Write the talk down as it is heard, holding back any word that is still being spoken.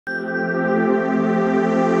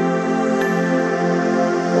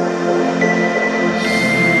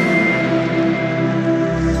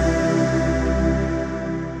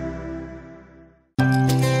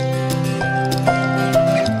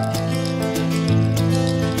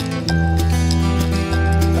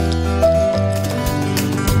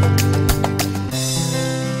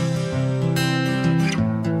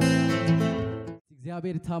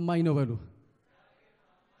እግዚአብሔር ታማኝ ነው በሉ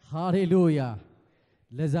ሃሌሉያ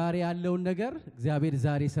ለዛሬ ያለውን ነገር እግዚአብሔር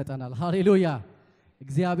ዛሬ ይሰጠናል ሃሌሉያ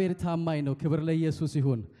እግዚአብሔር ታማኝ ነው ክብር ለኢየሱስ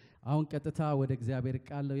ይሁን አሁን ቀጥታ ወደ እግዚአብሔር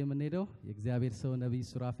ቃል ነው የምንሄደው የእግዚአብሔር ሰው ነብይ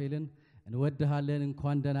ሱራፌልን እንወድሃለን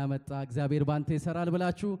እንኳን ደህና መጣ እግዚአብሔር ባንተ ይሰራል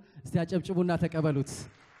ብላችሁ እስቲ አጨብጭቡና ተቀበሉት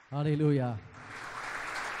ሃሌሉያ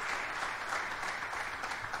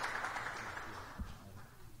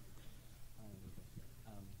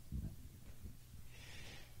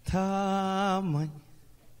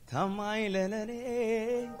ታማኝ ለለኔ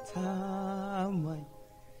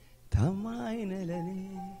ታማኝ ለለኔ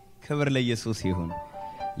ክብር ለኢየሱስ ይሁን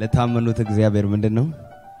ለታመኑት እግዚአብሔር ምንድነው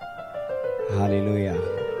ሃሌሉያ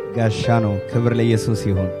ጋሻ ነው ክብር ለኢየሱስ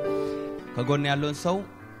ይሁን ከጎን ያለውን ሰው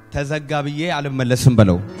ተዘጋብዬ አልመለስም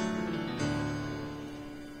በለው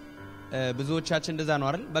ብዙዎቻችን እንደዛ ነው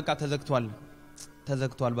አይደል በቃ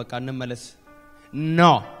ተዘግቷል በቃ እንመለስ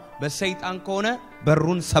ኖ በሰይጣን ከሆነ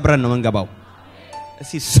በሩን ሰብረን ነው መንገባው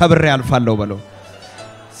እሺ ሰብሬ አልፋለሁ በለው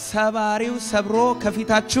ሰባሪው ሰብሮ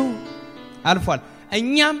ከፊታችሁ አልፏል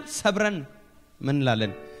እኛም ሰብረን ምን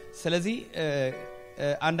ላለን ስለዚህ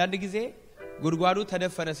አንዳንድ ጊዜ ጉድጓዱ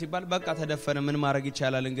ተደፈነ ሲባል በቃ ተደፈነ ምን ማድረግ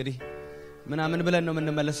ይቻላል እንግዲህ ምናምን ብለን ነው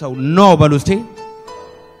የምንመለሰው ኖ በሉ እስቲ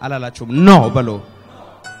አላላችሁም ኖ በሉ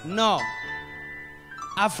ኖ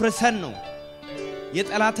አፍርሰን ነው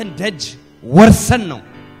የጠላትን ደጅ ወርሰን ነው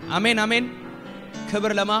አሜን አሜን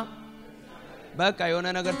ክብር ለማ በቃ የሆነ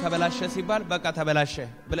ነገር ተበላሸ ሲባል በቃ ተበላሸ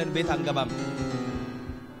ብለን ቤት አንገባም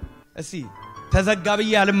እሺ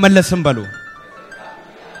ተዘጋብዬ አልመለስም በሉ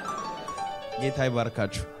ጌታ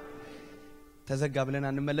ይባርካችሁ ተዘጋ ብለን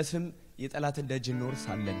አንመለስም የጠላትን ደጅ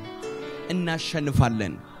እንወርሳለን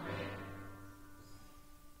እናሸንፋለን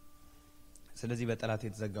ስለዚህ በጠላት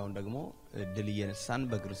የተዘጋውን ደግሞ ድል እየነሳን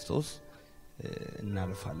በክርስቶስ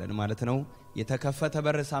እናልፋለን ማለት ነው የተከፈተ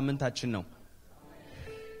በር ሳምንታችን ነው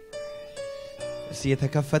እሺ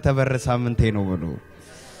የተከፈተ በር ሳምንቴ ነው ብሎ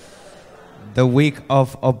the week of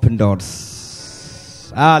open doors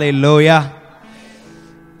ሃሌሉያ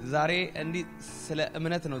ዛሬ እንዲ ስለ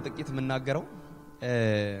እምነት ነው ጥቂት የምናገረው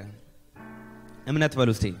እምነት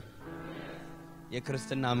በሉስቲ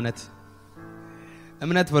የክርስትና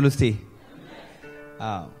እምነት በሉስቲ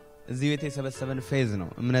እዚህ ቤት የሰበሰበን ፌዝ ነው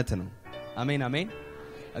እምነት ነው አሜን አሜን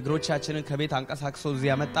እግሮቻችንን ከቤት አንቀሳቅሶ እዚህ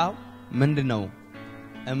ያመጣው ምንድነው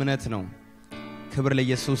እምነት ነው ክብር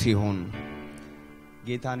ለኢየሱስ ይሁን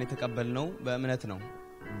ጌታን የተቀበልነው በእምነት ነው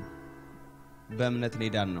በእምነት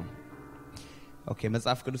ኔዳን ነው ኦኬ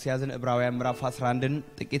መጽሐፍ ቅዱስ ያዘን ዕብራውያን ምዕራፍ 11ን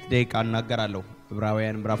ጥቂት ደቂቃ እናገራለሁ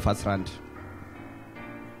ዕብራውያን ምዕራፍ 11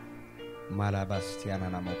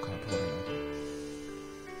 ማላባስቲያናና ሞካቶ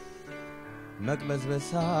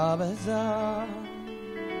መቅበዝበሳ በዛ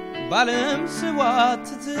ባለም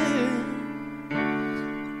ስዋትት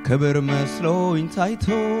ክብር መስሎኝ ታይቶ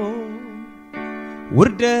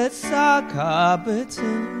ውርደት ሳካበት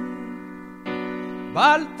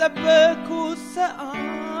ባልጠበኩት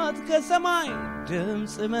ሰዓት ከሰማይ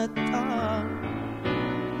ድምጽ መጣ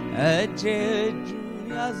እጁን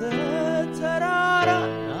ያዘ ተራራ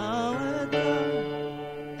አወጣ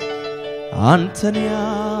አንተን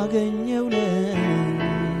ያገኘው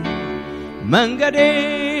መንገዴ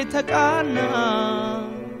ተቃና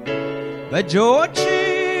በጆች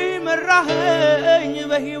መራኸኝ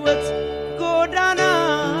በህይወት ጎዳና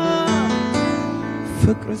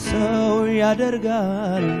ፍቅር ሰው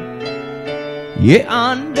ያደርጋል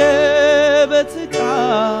የአንደበት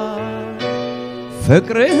ቃል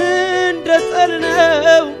ፍቅርህ እንደጠል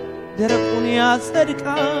ነው ደረቁን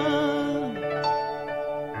ያጸድቃል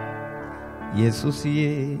ኢየሱስዬ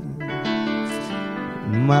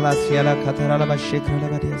ማላስ ያላ ከተራላ ባሸከረ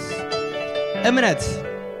ለባዲያስ እምነት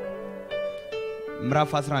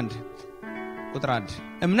ምዕራፍ 11 ቁጥር 1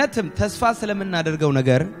 እምነትም ተስፋ ስለምናደርገው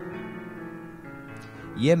ነገር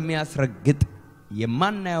የሚያስረግጥ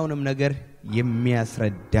የማናየውንም ነገር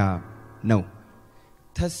የሚያስረዳ ነው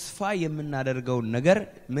ተስፋ የምናደርገው ነገር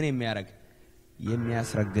ምን የሚያረግ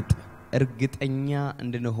የሚያስረግጥ እርግጠኛ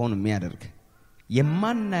እንድንሆን የሚያደርግ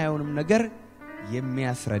የማናየውንም ነገር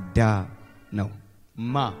የሚያስረዳ ነው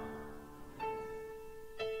ማ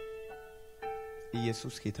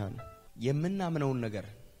ኢየሱስ ጌታ ነው የምናምነውን ነገር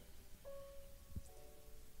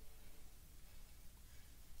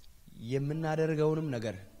የምናደርገውንም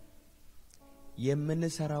ነገር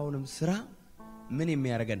የምንሰራውንም ስራ ምን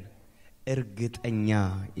የሚያረጋን እርግጠኛ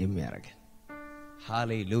የሚያረጋን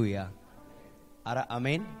ሃሌሉያ አረ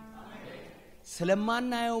አሜን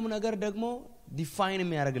ስለማናየውም ነገር ደግሞ ዲፋይን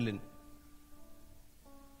የሚያረጋልን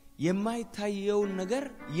የማይታየውን ነገር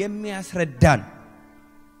የሚያስረዳን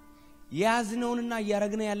ያዝነውንና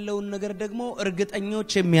ያረግነ ያለውን ነገር ደግሞ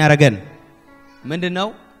እርግጠኞች የሚያረጋን ምንድነው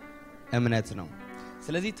እምነት ነው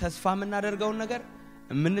ስለዚህ ተስፋ የምናደርገው ነገር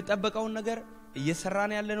የምንጠብቀው ነገር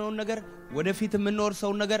እየሰራን ያለነው ነገር ወደፊት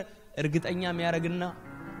የምንወርሰው ነገር እርግጠኛ የሚያረግና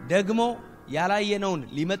ደግሞ ያላየነውን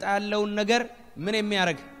ሊመጣ ያለውን ነገር ምን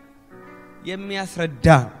የሚያረግ የሚያስረዳ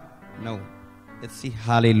ነው እሺ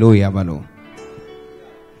ሃሌሉያ በሉ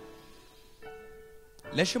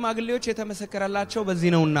ለሽማግሌዎች የተመሰከረላቸው በዚህ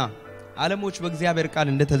ነውና ዓለሞች በእግዚአብሔር ቃል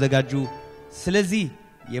እንደተዘጋጁ ስለዚህ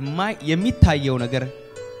የሚታየው ነገር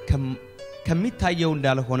ከሚታየው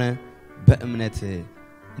እንዳልሆነ በእምነት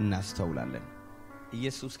እናስተውላለን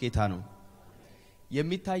ኢየሱስ ጌታ ነው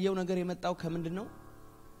የሚታየው ነገር የመጣው ከምንድነው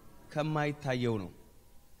ከማይታየው ነው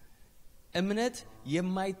እምነት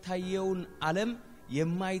የማይታየውን ዓለም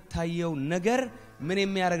የማይታየው ነገር ምን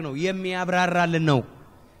የሚያደርግ ነው የሚያብራራልን ነው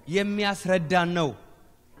የሚያስረዳን ነው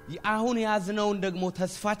አሁን ያዝነውን ደግሞ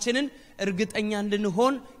ተስፋችንን እርግጠኛ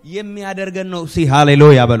እንድንሆን የሚያደርገን ነው ሲ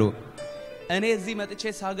ሃሌሉያ በሉ እኔ እዚህ መጥቼ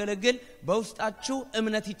ሳገለግል በውስጣችሁ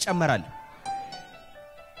እምነት ይጨመራል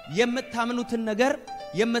የምታምኑትን ነገር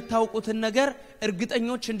የምታውቁትን ነገር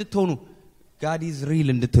እርግጠኞች እንድትሆኑ God is real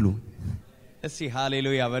እንድትሉ እሺ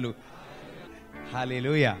ሃሌሉያ በሉ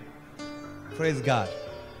ሃሌሉያ praise God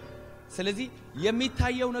ስለዚህ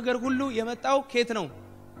የሚታየው ነገር ሁሉ የመጣው ከየት ነው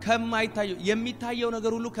ከማይታየው የሚታየው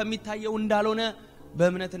ነገር ሁሉ ከሚታየው እንዳልሆነ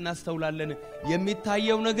በእምነት እናስተውላለን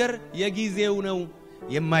የሚታየው ነገር የጊዜው ነው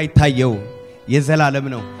የማይታየው የዘላለም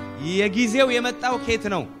ነው የጊዜው የመጣው ከየት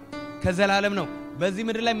ነው ከዘላለም ነው በዚህ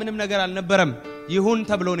ምድር ላይ ምንም ነገር አልነበረም ይሁን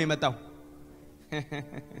ተብሎ ነው የመጣው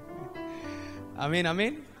አሜን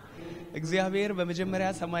አሜን እግዚአብሔር በመጀመሪያ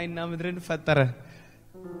ሰማይና ምድርን ፈጠረ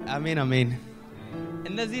አሜን አሜን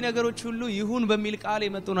እነዚህ ነገሮች ሁሉ ይሁን በሚል ቃል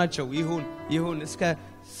የመጡ ናቸው ይሁን እስከ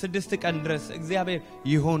 6 ቀን ድረስ እግዚአብሔር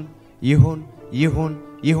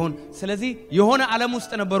ይሁን ስለዚህ የሆነ ዓለም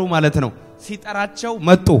ውስጥ ነበሩ ማለት ነው ሲጠራቸው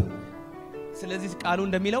መጡ ስለዚህ ቃሉ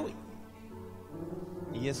እንደሚለው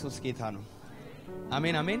ኢየሱስ ጌታ ነው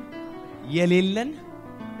አሜን አሜን የሌለን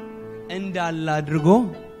እንዳለ አድርጎ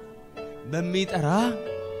በሚጠራ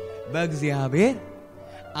በእግዚአብሔር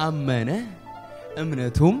አመነ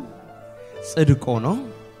እምነቱም ጽድቅ ሆኖ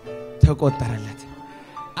ተቆጠረለት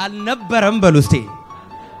አልነበረም በሉስቴ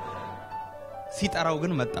ሲጠራው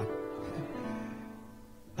ግን መጣ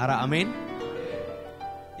አራ አሜን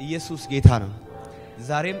ኢየሱስ ጌታ ነው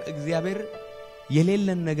ዛሬም እግዚአብሔር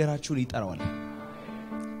የሌለን ነገራችሁን ይጠራዋል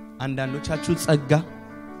አንዳንዶቻችሁ ጸጋ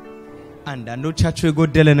አንዳንዶቻችሁ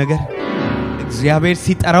የጎደለ ነገር እግዚአብሔር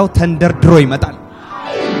ሲጠራው ተንደርድሮ ይመጣል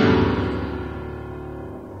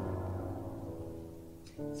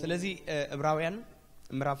ስለዚህ ዕብራውያን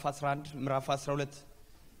ምዕራፍ 11 ምዕራፍ 12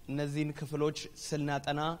 እነዚህን ክፍሎች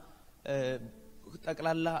ስናጠና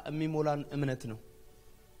ጠቅላላ የሚሞላን እምነት ነው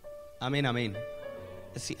አሜን አሜን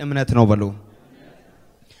እሺ እምነት ነው በሉ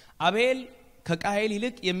አቤል ከቃየል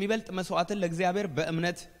ይልቅ የሚበልጥ መስዋዕትን ለእግዚአብሔር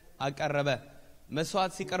በእምነት አቀረበ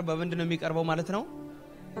መስዋዕት ሲቀርብ በምንድነው የሚቀርበው ማለት ነው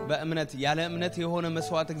በእምነት ያለ እምነት የሆነ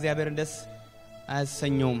መስዋዕት እግዚአብሔርን ደስ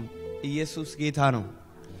አያሰኘውም ኢየሱስ ጌታ ነው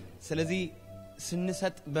ስለዚህ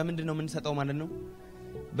ስንሰጥ በምንድነው የምንሰጠው ማለት ነው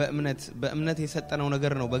በእምነት የሰጠነው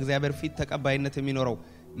ነገር ነው በእግዚአብሔር ፊት ተቀባይነት የሚኖረው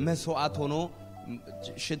መስዋዕት ሆኖ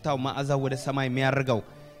ሽታው ማዕዛው ወደ ሰማይ የሚያርገው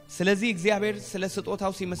ስለዚህ እግዚአብሔር ስለ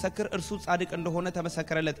ስጦታው ሲመሰክር እርሱ ጻድቅ እንደሆነ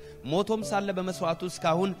ተመሰከረለት ሞቶም ሳለ በመስዋዕቱ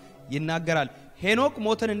እስካሁን ይናገራል ሄኖክ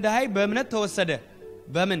ሞትን እንዳይ በእምነት ተወሰደ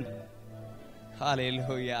በምን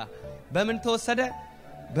ሃሌሉያ በምን ተወሰደ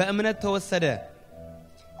በእምነት ተወሰደ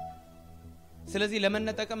ስለዚህ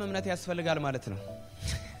ለመነጠቅም እምነት ያስፈልጋል ማለት ነው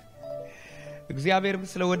እግዚአብሔር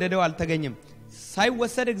ስለወደደው አልተገኘም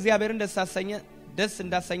ሳይወሰድ እግዚአብሔርን ደስ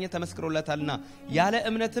እንዳሰኘ ተመስክሮለታልና ያለ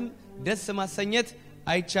እምነትም ደስ ማሰኘት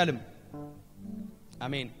አይቻልም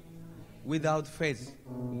አሜን without faith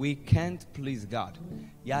we can't please God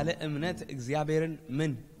ያለ እምነት እግዚአብሔርን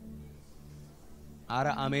ምን አረ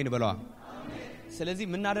አሜን በለዋ ስለዚህ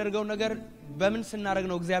ምናደርገው ነገር በምን ስናደርግ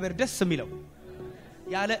ነው እግዚአብሔር ደስ የሚለው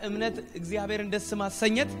ያለ እምነት እግዚአብሔርን ደስ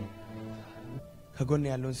ማሰኘት ከጎን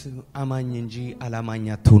ያለውን አማኝ እንጂ አላማኝ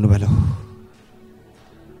አትሁን በለው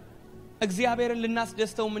እግዚአብሔርን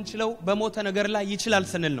ልናስደስተው ምንችለው በሞተ ነገር ላይ ይችላል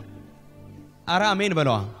ስንል ነው አራ አሜን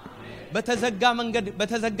በለዋ በተዘጋ መንገድ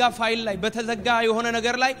በተዘጋ ፋይል ላይ በተዘጋ የሆነ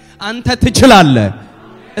ነገር ላይ አንተ ትችላለህ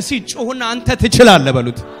እሺ ጩሁና አንተ ትችላለህ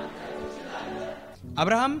በሉት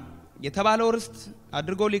አብርሃም የተባለው ርስት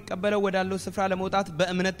አድርጎ ሊቀበለው ወዳለው ስፍራ ለመውጣት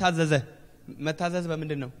በእምነት ታዘዘ መታዘዝ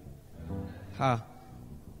በምንድነው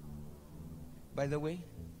by the way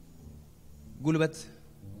ጉልበት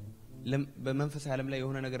በመንፈሳዊ ዓለም ላይ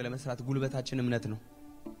የሆነ ነገር ለመስራት ጉልበታችን እምነት ነው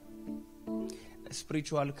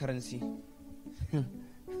spiritual currency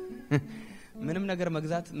ምንም ነገር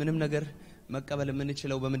መግዛት ምንም ነገር መቀበል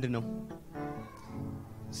የምንችለው በምንድነው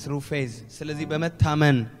ሱራፌል ስለዚህ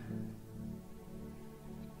በመታመን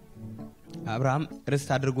አብርሃም ርስት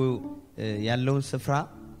አድርጎ ያለውን ስፍራ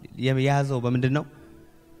የያዘው በምንድነው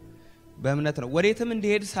በእምነት ነው ወዴትም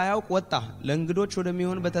እንዲሄድ ሳያውቅ ወጣ ለእንግዶች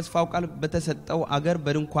ወደሚሆን በተስፋው ቃል በተሰጠው አገር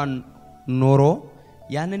በድንኳን ኖሮ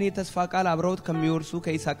ያንን የተስፋ ቃል አብረውት ከሚወርሱ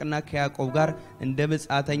ከይስሐቅና ከያዕቆብ ጋር እንደ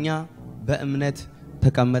መጻተኛ በእምነት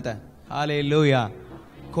ተቀመጠ ሃሌሉያ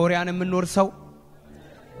ኮሪያን የምንወርሰው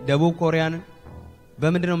ደቡብ ኮሪያን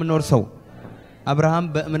በምንድነው የምንወርሰው አብርሃም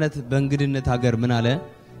በእምነት በእንግድነት ሀገር ምን አለ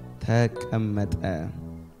ተቀመጠ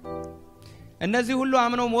እነዚህ ሁሉ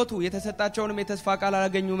አምነው ሞቱ የተሰጣቸውንም የተስፋ ቃል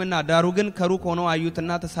አላገኙምና ዳሩ ግን ከሩቅ ሆነው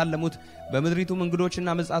አዩትና ተሳለሙት በመድሪቱም እንግዶችና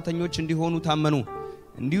መጻተኞች እንዲሆኑ ታመኑ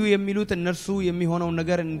እንዲሁ የሚሉት እነርሱ የሚሆነው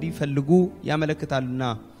ነገር እንዲፈልጉ ያመለክታልና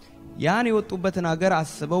ያን የወጡበትን ሀገር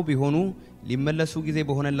አስበው ቢሆኑ ሊመለሱ ጊዜ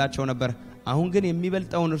በሆነላቸው ነበር አሁን ግን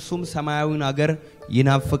የሚበልጠውን እርሱም ሰማያዊውን ሀገር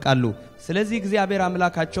ይናፍቃሉ ስለዚህ እግዚአብሔር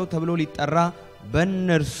አምላካቸው ተብሎ ሊጠራ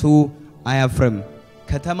በእነርሱ አያፍርም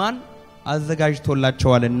ከተማን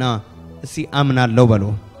አዘጋጅቶላቸዋልና እሲ አምናለሁ በሉ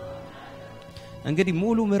እንግዲህ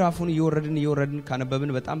ሙሉ ምዕራፉን እየወረድን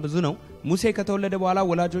ካነበብን በጣም ብዙ ነው ሙሴ ከተወለደ በኋላ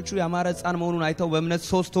ወላጆቹ ያማረ ሕፃን መሆኑን አይተው በእምነት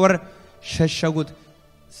 3 ወር ሸሸጉት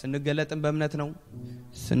ስንገለጥም በእምነት ነው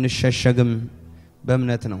ስንሸሸግም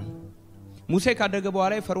በእምነት ነው ሙሴ ካደገ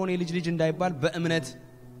በኋላ የፈርዖን ልጅ እንዳይባል በእምነት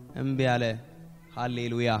እምቢ አለ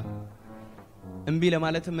ሃሌሉያ እምቢ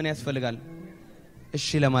ለማለት ምን ያስፈልጋል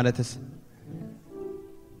እሺ ለማለትስ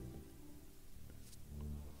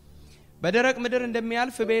በደረቅ ምድር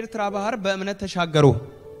እንደሚያልፍ በኤርትራ ባህር በእምነት ተሻገሩ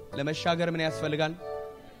ለመሻገር ምን ያስፈልጋል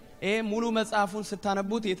ሙሉ መጽሐፉን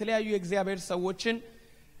ስታነቡት የተለያዩ የእግዚአብሔር ሰዎችን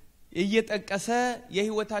እየጠቀሰ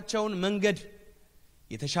የህይወታቸውን መንገድ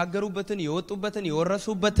የተሻገሩበትን የወጡበትን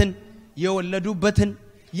የወረሱበትን የወለዱበትን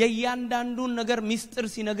የእያንዳንዱን ነገር ሚስጥር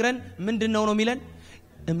ሲነግረን ምንድነው ነው የሚለን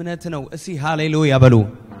እምነት ነው እሲ ሃሌሉያ በሉ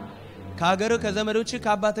ከሀገር ከዘመዶች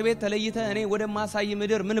ከአባተ ቤት ተለይተ እኔ ወደ ማሳይ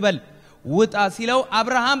ምድር ምን በል ውጣ ሲለው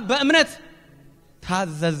አብርሃም በእምነት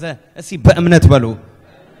ታዘዘ እሲ በእምነት በሉ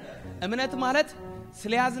እምነት ማለት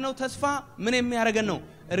ስለያዝነው ተስፋ ምን የሚያደርገን ነው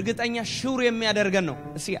እርግጠኛ ሹር የሚያደርገን ነው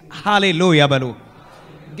እሲ ሃሌሉያ በሉ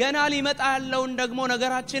ገና ሊመጣ ያለውን ደግሞ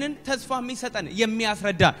ነገራችንን ተስፋ የሚሰጠን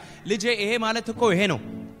የሚያስረዳ ልጄ ይሄ ማለት እኮ ይሄ ነው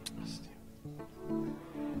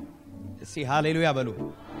እሲ ሃሌሉያ በሉ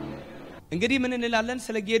እንግዲህ ምን እንላለን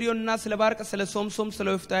ስለ ጌዲዮንና ስለ ባርቅ ስለ ሶምሶም ስለ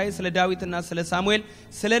ወፍታዬ ስለ ዳዊትና ስለ ሳሙኤል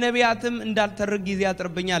ስለ ነቢያትም እንዳልተርክ ጊዜ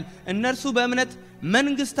ያጥርብኛል እነርሱ በእምነት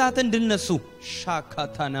መንግስታትን እንድነሱ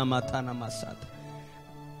ሻካታና ማታና ማሳት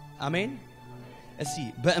አሜን እሲ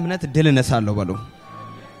በእምነት ድል እነሳለሁ በሉ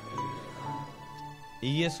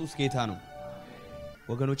ኢየሱስ ጌታ ነው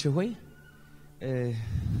ወገኖቼ ሆይ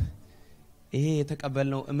ይሄ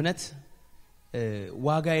የተቀበልነው እምነት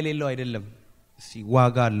ዋጋ የሌለው አይደለም እሲ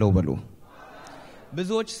ዋጋ አለው በሉ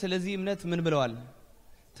ብዙዎች ስለዚህ እምነት ምን ብለዋል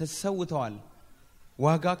ተሰውተዋል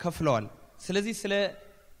ዋጋ ከፍለዋል ስለዚህ ስለ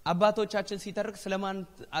አባቶቻችን ሲተርክ ስለማን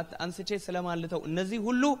አንስቼ ስለማን ልተው እነዚህ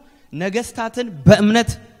ሁሉ ነገስታትን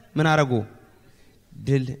በእምነት ምን አረጉ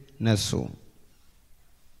ድል ነሱ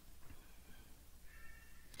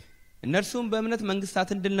እነርሱም በእምነት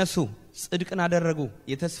መንግስታትን ድል ነሱ ጽድቅን አደረጉ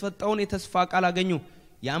የተስፈጠውን የተስፋ ቃል አገኙ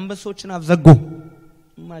የአንበሶችን አፍ ዘጉ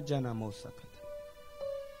ማጃና መውሰከ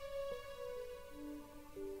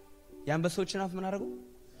የአንበሶችን አፍ ምን አረጉ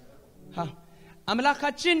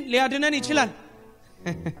አምላካችን ሊያድነን ይችላል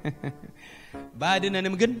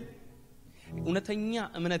ባያድነንም ግን እውነተኛ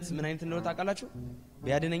እምነት ምን አይነት እንደሆነ ታውቃላችሁ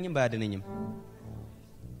ቢያድነኝም ባያድነኝም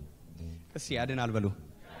እሺ ያድናል በሉ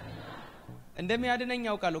እንደሚያድነኝ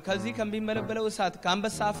ያውቃለሁ ከዚህ ከሚመለበለው እሳት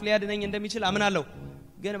ከአንበሳ አፍ ሊያድነኝ እንደሚችል አምናለሁ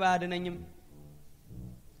ግን ባያድነኝም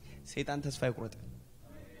ሰይጣን ተስፋ ይቆርጥ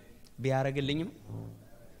ቢያረግልኝም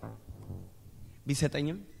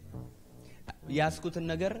ቢሰጠኝም ያስኩትን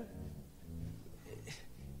ነገር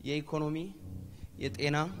የኢኮኖሚ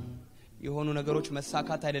የጤና የሆኑ ነገሮች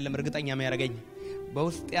መሳካት አይደለም እርግጠኛ የሚያረጋኝ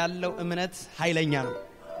በውስጥ ያለው እምነት ኃይለኛ ነው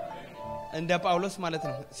እንደ ጳውሎስ ማለት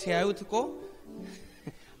ነው ሲያዩት እኮ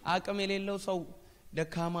አቅም የሌለው ሰው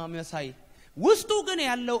ደካማ መሳይ ውስጡ ግን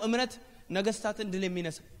ያለው እምነት ነገስታትን ድል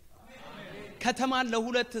የሚነሳ ከተማን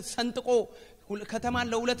ለሁለት ሰንጥቆ ከተማን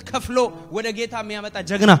ለሁለት ከፍሎ ወደ ጌታ የሚያመጣ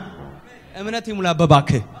ጀግና እምነት ይሙላ በባክ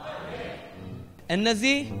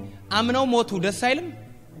እነዚህ አምነው ሞቱ ደስ አይልም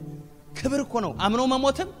ክብር እኮ ነው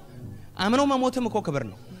አምነው መሞትም እኮ ክብር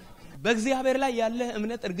ነው በእግዚአብሔር ላይ ያለ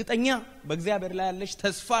እምነት እርግጠኛ በእግዚአብሔር ላይ ያለሽ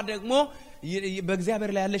ተስፋ ደግሞ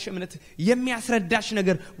በእግዚአብሔር ላይ ያለሽ እምነት የሚያስረዳሽ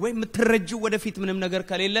ነገር ወይ ምትረጂው ወደፊት ምንም ነገር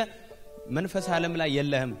ከሌለ መንፈስ ዓለም ላይ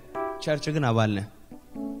የለህም ቸርች ግን አባል ነህ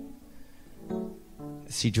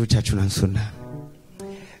ሲጆቻችሁን አንሱና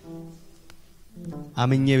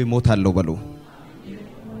አምኜ ሞታለሁ በሉ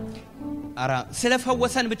አራ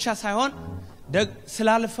ስለፈወሰን ብቻ ሳይሆን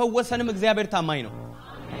ስላልፈወሰንም እግዚአብሔር ታማኝ ነው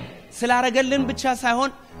ስላረገልን ብቻ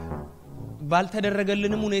ሳይሆን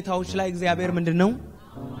ባልተደረገልንም ሁኔታዎች ላይ እግዚአብሔር ምንድነው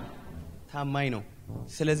ታማኝ ነው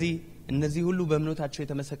ስለዚህ እነዚህ ሁሉ በእምነታቸው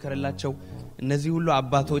የተመሰከረላቸው እነዚህ ሁሉ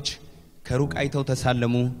አባቶች ከሩቅ አይተው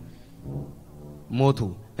ተሳለሙ ሞቱ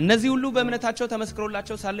እነዚህ ሁሉ በእምነታቸው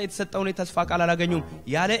ተመስክሮላቸው ሳለ የተሰጠውን የተስፋ ቃል አላገኙም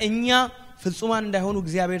ያለ እኛ ፍጹማን እንዳይሆኑ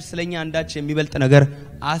እግዚአብሔር ስለኛ አንዳች የሚበልጥ ነገር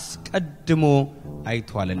አስቀድሞ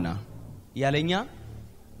አይቷልና ያለኛ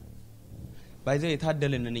ባይዘው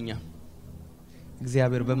የታደልን እኛ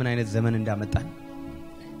እግዚአብሔር በምን አይነት ዘመን እንዳመጣን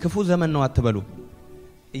ክፉ ዘመን ነው አትበሉ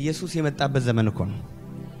ኢየሱስ የመጣበት ዘመን እኮ ነው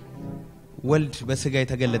ወልድ በስጋ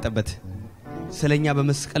የተገለጠበት ስለኛ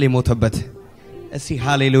በመስቀል የሞተበት እሲ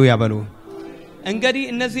ሃሌሉያ በሉ እንግዲህ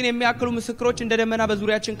እነዚህን የሚያክሉ ምስክሮች እንደደመና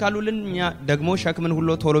በዙሪያችን ካሉልን እኛ ደግሞ ሸክምን ሁሉ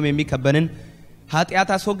ቶሎም የሚከበንን ኃጢያት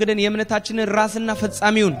አስወግደን የእምነታችንን ራስና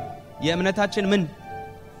ፈጻሚውን የእምነታችን ምን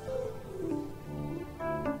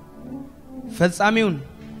ፈጻሚውን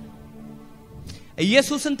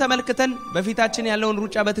ኢየሱስን ተመልክተን በፊታችን ያለውን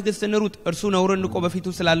ሩጫ በትዕግስት እንሩጥ እርሱ ነውርን ንቆ በፊቱ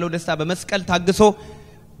ስላለው ደስታ በመስቀል ታግሶ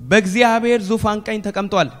በእግዚአብሔር ዙፋን ቀኝ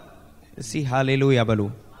ተቀምጧል እሲ ሃሌሉያ በሉ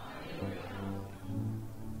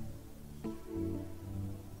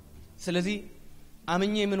ስለዚህ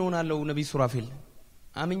አምኜ ምን ሆናለሁ ነብይ ሱራፌል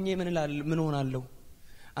አምኜ ምን ሆናለሁ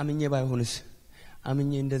አምኜ ባይሆንስ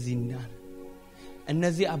አምኜ እንደዚህ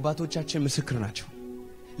እነዚህ አባቶቻችን ምስክር ናቸው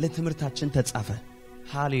ለትምርታችን ተጻፈ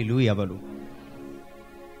ሃሌሉያ በሉ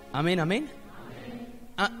አሜን አሜን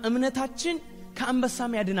እምነታችን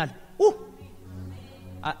ከአንበሳም ያድናል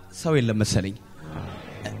ሰው የለም መሰለኝ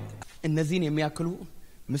እነዚህን የሚያክሉ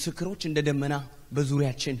ምስክሮች እንደ ደመና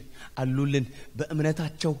በዙሪያችን አሉልን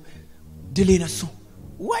በእምነታቸው ድል ይነሱ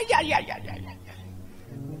ወያያያያ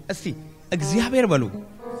እስቲ እግዚአብሔር በሉ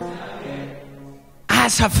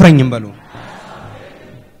አሳፍረኝም በሉ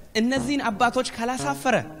እነዚህን አባቶች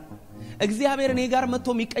ካላሳፈረ እግዚአብሔር እኔ ጋር መጥቶ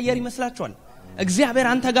የሚቀየር ይመስላችኋል እግዚአብሔር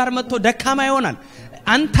አንተ ጋር መጥቶ ደካማ ይሆናል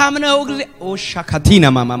አንተ አምነው ኦሻካቲና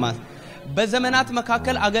ማማማ በዘመናት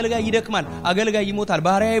መካከል አገልጋይ ይደክማል አገልጋይ ይሞታል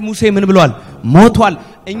ባሪያዬ ሙሴ ምን ብሏል ሞቷል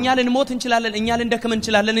እኛ ልንሞት እንችላለን እኛ ልንደክም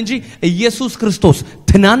እንችላለን እንጂ ኢየሱስ ክርስቶስ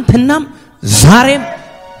ትናንትናም ዛሬም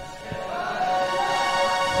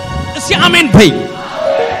እሺ አሜን በይ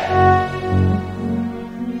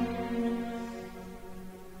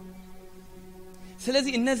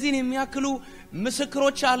ስለዚህ እነዚህን የሚያክሉ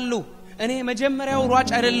ምስክሮች አሉ እኔ መጀመሪያው ሯጭ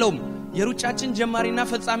አይደለም የሩጫችን ጀማሪና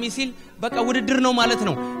ፈጻሚ ሲል በቃ ውድድር ነው ማለት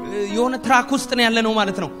ነው የሆነ ትራክ ውስጥ ነው ያለ ነው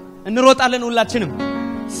ማለት ነው እንሮጣለን ሁላችንም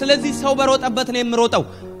ስለዚህ ሰው በሮጠበት ነው የምሮጠው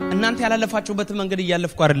እናንተ ያላለፋችሁበት መንገድ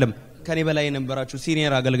እያለፍኩ አይደለም ከኔ በላይ የነበራችሁ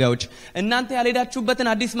ሲኒየር አገልጋዮች እናንተ ያልሄዳችሁበትን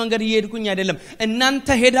አዲስ መንገድ እየሄድኩኝ አይደለም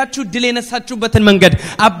እናንተ ሄዳችሁ ድል የነሳችሁበትን መንገድ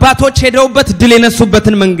አባቶች ሄደውበት ድል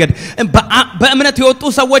የነሱበትን መንገድ በእምነት የወጡ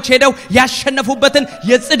ሰዎች ሄደው ያሸነፉበትን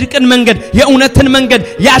የጽድቅን መንገድ የእውነትን መንገድ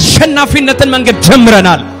የአሸናፊነትን መንገድ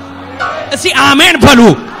ጀምረናል እሺ አሜን በሉ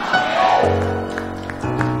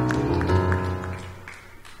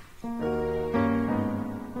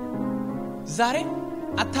ዛሬ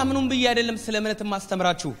አታምኑም ብዬ አይደለም ስለ እምነት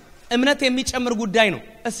ማስተምራችሁ እምነት የሚጨምር ጉዳይ ነው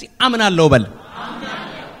እሺ አምናለሁ በል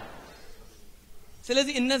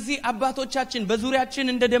ስለዚህ እነዚህ አባቶቻችን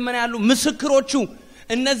በዙሪያችን እንደ ደመና ያሉ ምስክሮቹ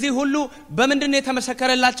እነዚህ ሁሉ በመንድነው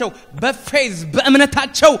የተመሰከረላቸው በፌዝ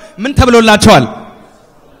በእምነታቸው ምን ተብሎላቸዋል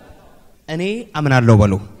እኔ አምናለሁ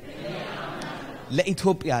በሉ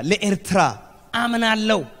ለኢትዮጵያ ለኤርትራ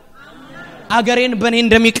አምናለሁ አገሬን በኔ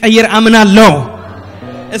እንደሚቀየር አምናለሁ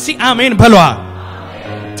እሺ አሜን በሏ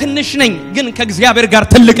ትንሽ ነኝ ግን ከእግዚአብሔር ጋር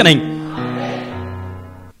ትልቅ ነኝ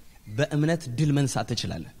በእምነት ድል መንሳት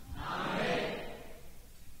ትችላለህ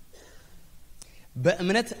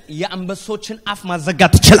በእምነት የአንበሶችን አፍ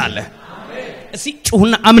ማዘጋት ትችላለህ እሺ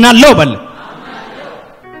ጩሁና አምናለሁ በል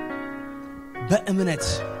በእምነት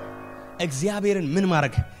እግዚአብሔርን ምን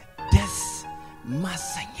ማድረግ ደስ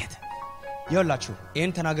ማሰኘት ይኸውላችሁ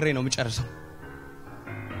ይሄን ተናግሬ ነው የምጨርሰው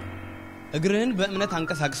እግርህን በእምነት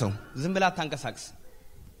አንቀሳቅሰው ዝም ብላ ታንቀሳቅስ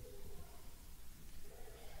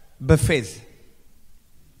በፌዝ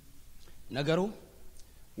ነገሩ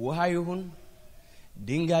ውሃ ይሁን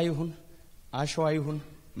ድንጋይ ይሁን አሸዋ ይሁን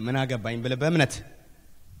ምን አገባኝ ብለ በእምነት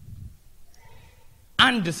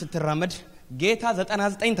አንድ ስትራመድ ጌታ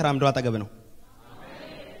 99 ተራምዶ አጠገብ ነው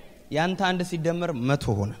ያንተ አንድ ሲደመር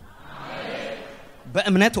 100 ሆነ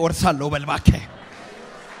በእምነት ወርሳለሁ በልባከ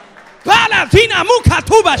ባላቲና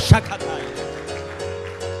ሙካቱባ ሻካታ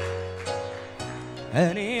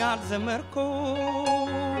እኔ አልዘመርኩ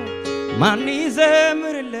ማን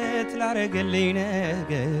ይዘምርለት ላረገልኝ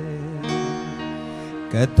ነገር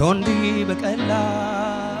ከቶ እንዲህ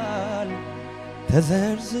በቀላል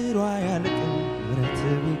ተዘርዝሮ አያልቅም ምሕረት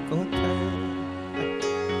ቢቆጠር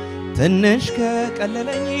ትንሽ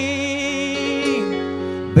ከቀለለኝ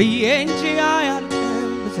ብዬ እንጂ አያልቅም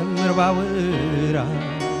ብዘምር ባወራ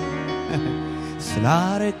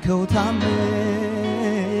ስላረከው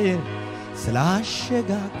ታምር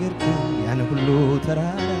ስላሸጋገርከኝ ያን ሁሉ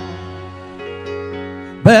ተራራ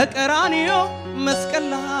በቀራንዮ መስቀል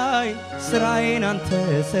ላይ ስራዬን አንተ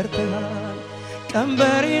ሰርተሃል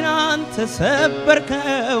ቀንበሬን አንተ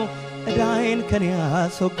ሰበርከው እዳዬን ከኔ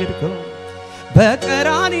አስወገድከው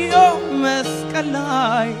በቀራንዮ መስቀል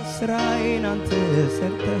ላይ ስራዬን አንተ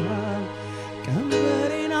ሰርተሃል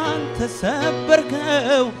ቀንበሬን አንተ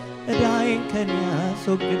ሰበርከው እዳዬን ከኔ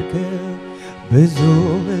አስወገድከው ብዙ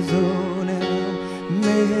ብዙ ነው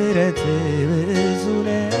ምሕረት ብዙ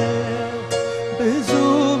ነው ብዙ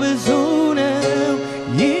ብዙ ነው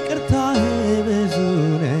ይቅርታህ ብዙ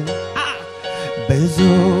ነው ብዙ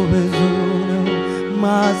ብዙ ነው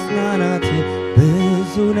ማጽናናት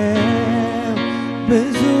ብዙ ነው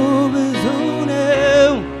ብዙ ብዙ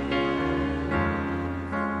ነው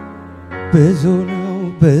ብዙ ነው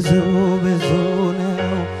ብዙ ብዙ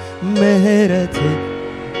ነው ምሕረት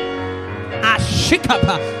አሽካፓ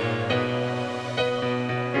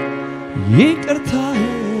ይቅርታህ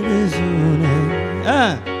ብዙ ነው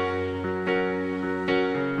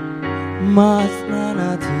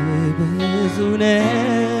ማጽናናት ብዙ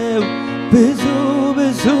ነው ብዙ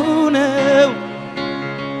ብዙ ነው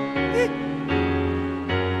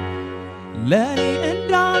ለኔ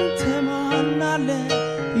እንዳንተ ማን አለ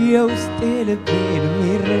የውስጤ ልቤን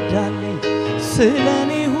የሚረዳልኝ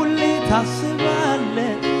ስለኔ ሁሌ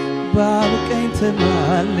ታስባለህ ባብቀኝ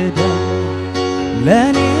ትማልዳለህ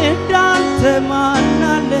ለኔ እንዳንተ ማን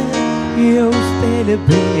አለ የውስጤ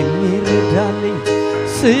ልቤን የሚረዳልኝ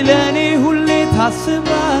ስለኔ ሁሌ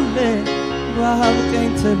ታስባለህ ባብቀኝ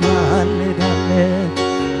ትማልዳለህ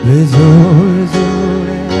ብዙ ብዙ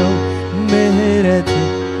ነው ምሕረት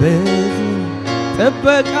ብዙ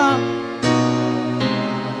ጥበቃ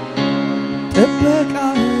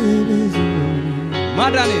ብዙ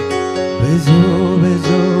ማዳኔ ብዙ ብዙ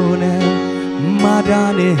ነው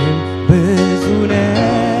ማዳኔህም ብዙ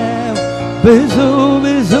ነው ብዙ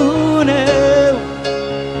ብዙ ነው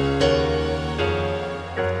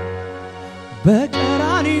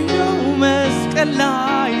በቀራንዮ መስቀል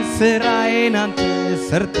ላይ ስራዬን አንተ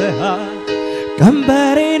ሰርተሃል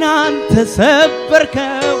ቀንበሬን አንተ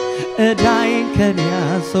ሰበርከው እዳዬን ከኔ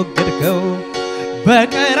አስወገድከው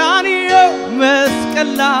በቀራንዮ መስቀል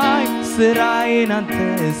ላይ ስራዬን አንተ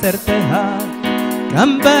ሰርተሃል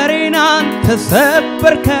ቀንበሬን አንተ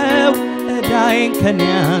ሰበርከው እዳዬን ከኔ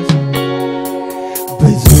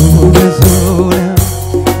ብዙ ብዙ ነው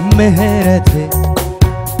ምሕረት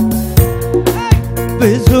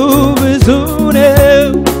ብዙ ብዙ ነው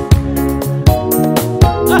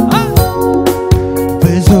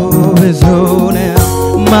ብዙ ብዙ ነው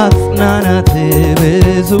ማጽናናት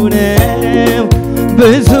ብዙ ነው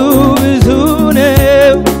ብዙ ብዙ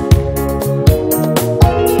ነው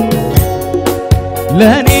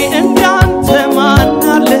ለኔ እንዳንተ ማን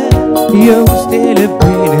አለ የውስጤ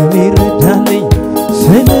ልቤን የሚረዳልኝ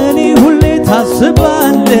ስለኔ ሁሌ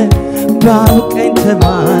ታስባለህ ባብቀኝ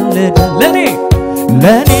ትማልዳለህ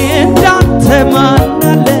ለኔ እንዳንተ ማን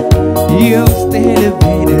አለ የውስጤ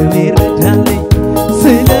ልቤን የሚረዳልኝ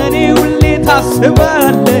ስለኔ ሁሌ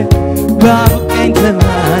ታስባለህ ባብቀኝ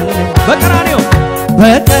ትማልዳለህ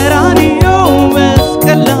በቀራንዮ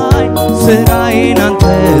መስቀል ላይ ስራዬን አንተ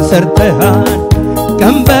ሰርተሃል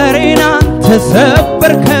ቀንበሬን አንተ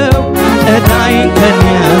ሰበርከው እዳዬን ከኔ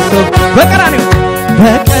አስወገድከው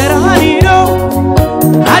በቀራንዮ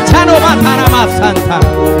አቻኖ ማታራ ማሳንታ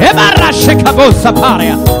ኤባራሸከ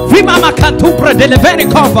ቦሰፓሪያ ፊማማ ካንቱ ብረደለቬኒ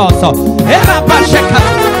ኮምቦሶ ኤራባሸከ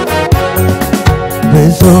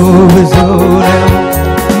ብዙ ብዙ ነው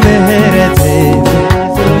ምሕረት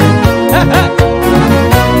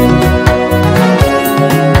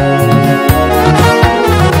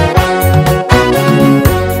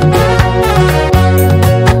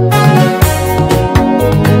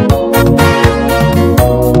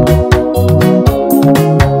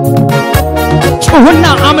ጩሁና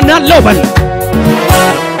አምናለሁ በል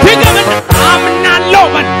ድገምን አምናለሁ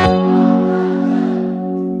በል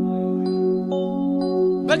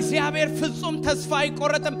በእግዚአብሔር ፍጹም ተስፋ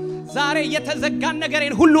አይቆረጥም ዛሬ የተዘጋን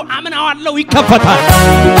ነገሬን ሁሉ አምናዋለሁ ይከፈታል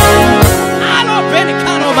አሎ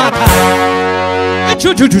በንካኖ ማታ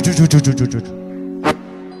ጁጁጁጁጁጁጁ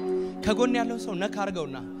ከጎን ያለው ሰው ነካ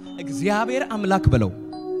አርገውና እግዚአብሔር አምላክ በለው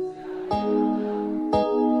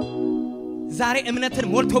ዛሬ እምነትን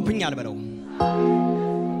ሞልቶብኛል በለው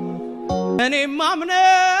እኔ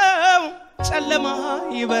ማምነው ጨለማ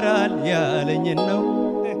ይበራል ያለኝ ነው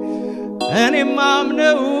እኔም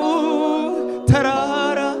አምነው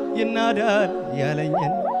ተራራ ይናዳል ያለኝ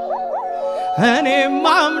እኔም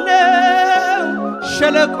አምነው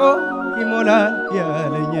ሸለቆ ይሞላል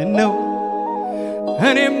ያለኝ ነው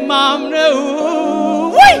እኔም አምነው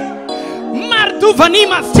ወይ ማርቱ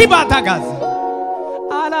ፈኒማ ሲባታ ጋዝ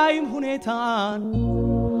አላይም ሁኔታን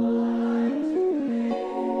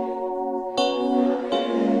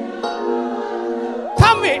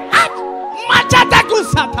ታሜ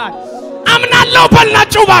ማቻታኩሳታ አምናለሁ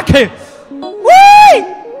በልናችሁ ባክ ወይ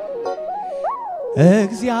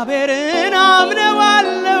እግዚአብሔርን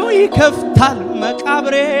አምነዋለሁ ይከፍታል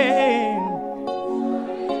መቃብሬን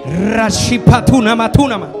ራሺፓቱና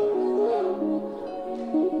ማቱናማ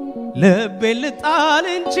ልቤ ልጣል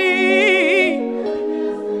እንጂ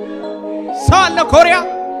ሳለ ኮሪያ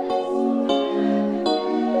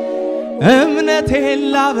እምነቴን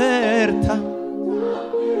ላበርታ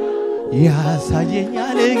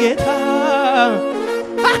ያሳየኛል ጌታ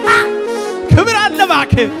ክብር አለ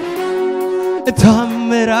ባክ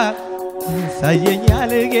ታምራት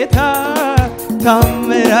ያሳየኛል ጌታ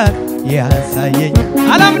ታምራት ያሳየኝ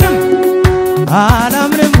አላምንም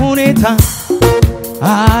ሁኔታ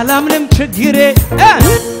አላምንም ችግሬ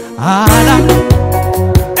አላምንም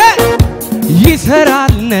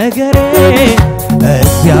ይሰራል ነገሬ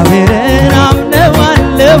እግዚአብሔርን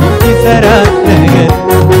አምነዋለሁ ይሰራል ነገሬ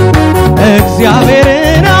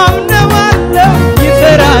እግዚአብሔርን አምነዋለሁ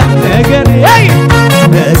ይሰራል ነገሬ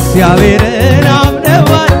እግዚአብሔርን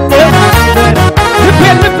አምነዋለሁ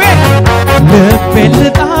ልቤ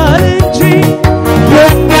ልጣል እንጂ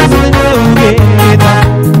የሚያስነው ጌታ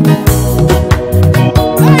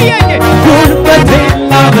ጉልበቴን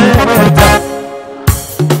ላበርታ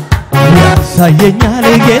ያሳየኛል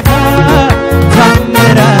ጌታ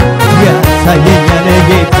ታምራት ያሳየኛል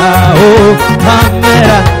ጌታ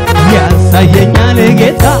ታምራት ያሳየኛል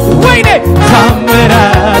ጌታ ወይኔ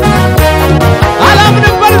ታምራት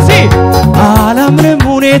አላምንም በርሲ አላምንም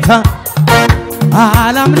ሁኔታ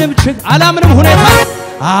አላምንም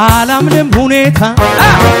ሁኔታ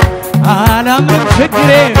አላምንም ችግሬ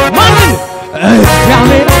ማንን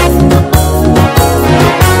እግዚአብሔር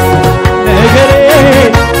ነገሬ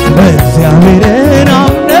እግዚአብሔርን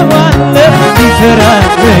አምነዋለሁ ይሰራል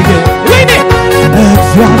ነገር ወይኔ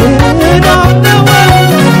እግዚአብሔርን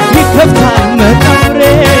አምነዋለሁ ይከፍታል መቃብሬ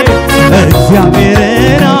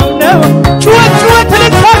እግዚአብሔርን አምነዋለሁ ጩኸት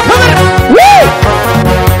ልታ ክብር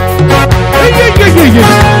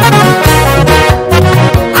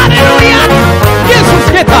ሃሌሉያ ኢየሱስ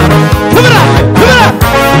ጌታ ክብር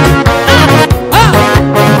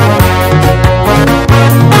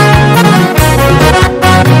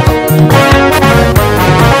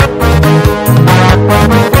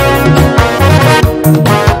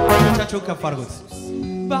ከፍ አድርጉት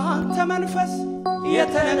በአንተ መንፈስ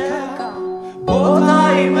የተነካ ቦታ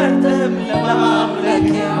ይመርጥም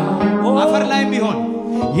ለማምለኪያ አፈር ላይ ቢሆን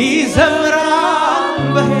ይዘምራል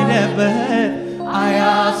በሄደበት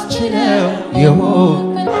አያስችለው ይሆን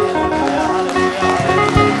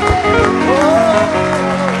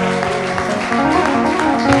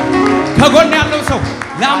ከጎን ያለው ሰው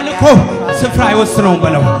ለአምልኮ ስፍራ አይወስነውም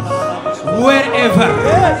በለው wherever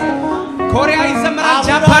ኮሪያ ይዘምራል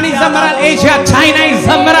ጃፓን ይዘምራል ኤዥያ ቻይና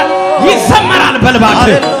ይዘምራል በልባክ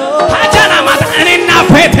ታጃና ማታ እኔና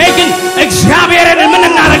ቤቴ ግን እግዚአብሔርን ምን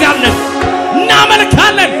እናደርጋለን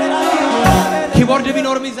እናመልካለን ኪቦርድ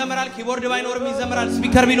ቢኖርም ይዘምራል ኪቦርድ ባይኖርም ይዘምራል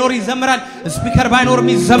ስፒከር ቢኖር ይዘምራል ስፒከር ባይኖርም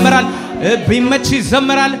ይዘምራል ቢመች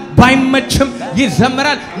ይዘምራል ባይመችም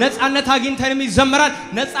ይዘምራል ነፃነት አግኝተንም ይዘምራል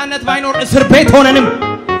ነፃነት ባይኖር እስር ቤት ሆነንም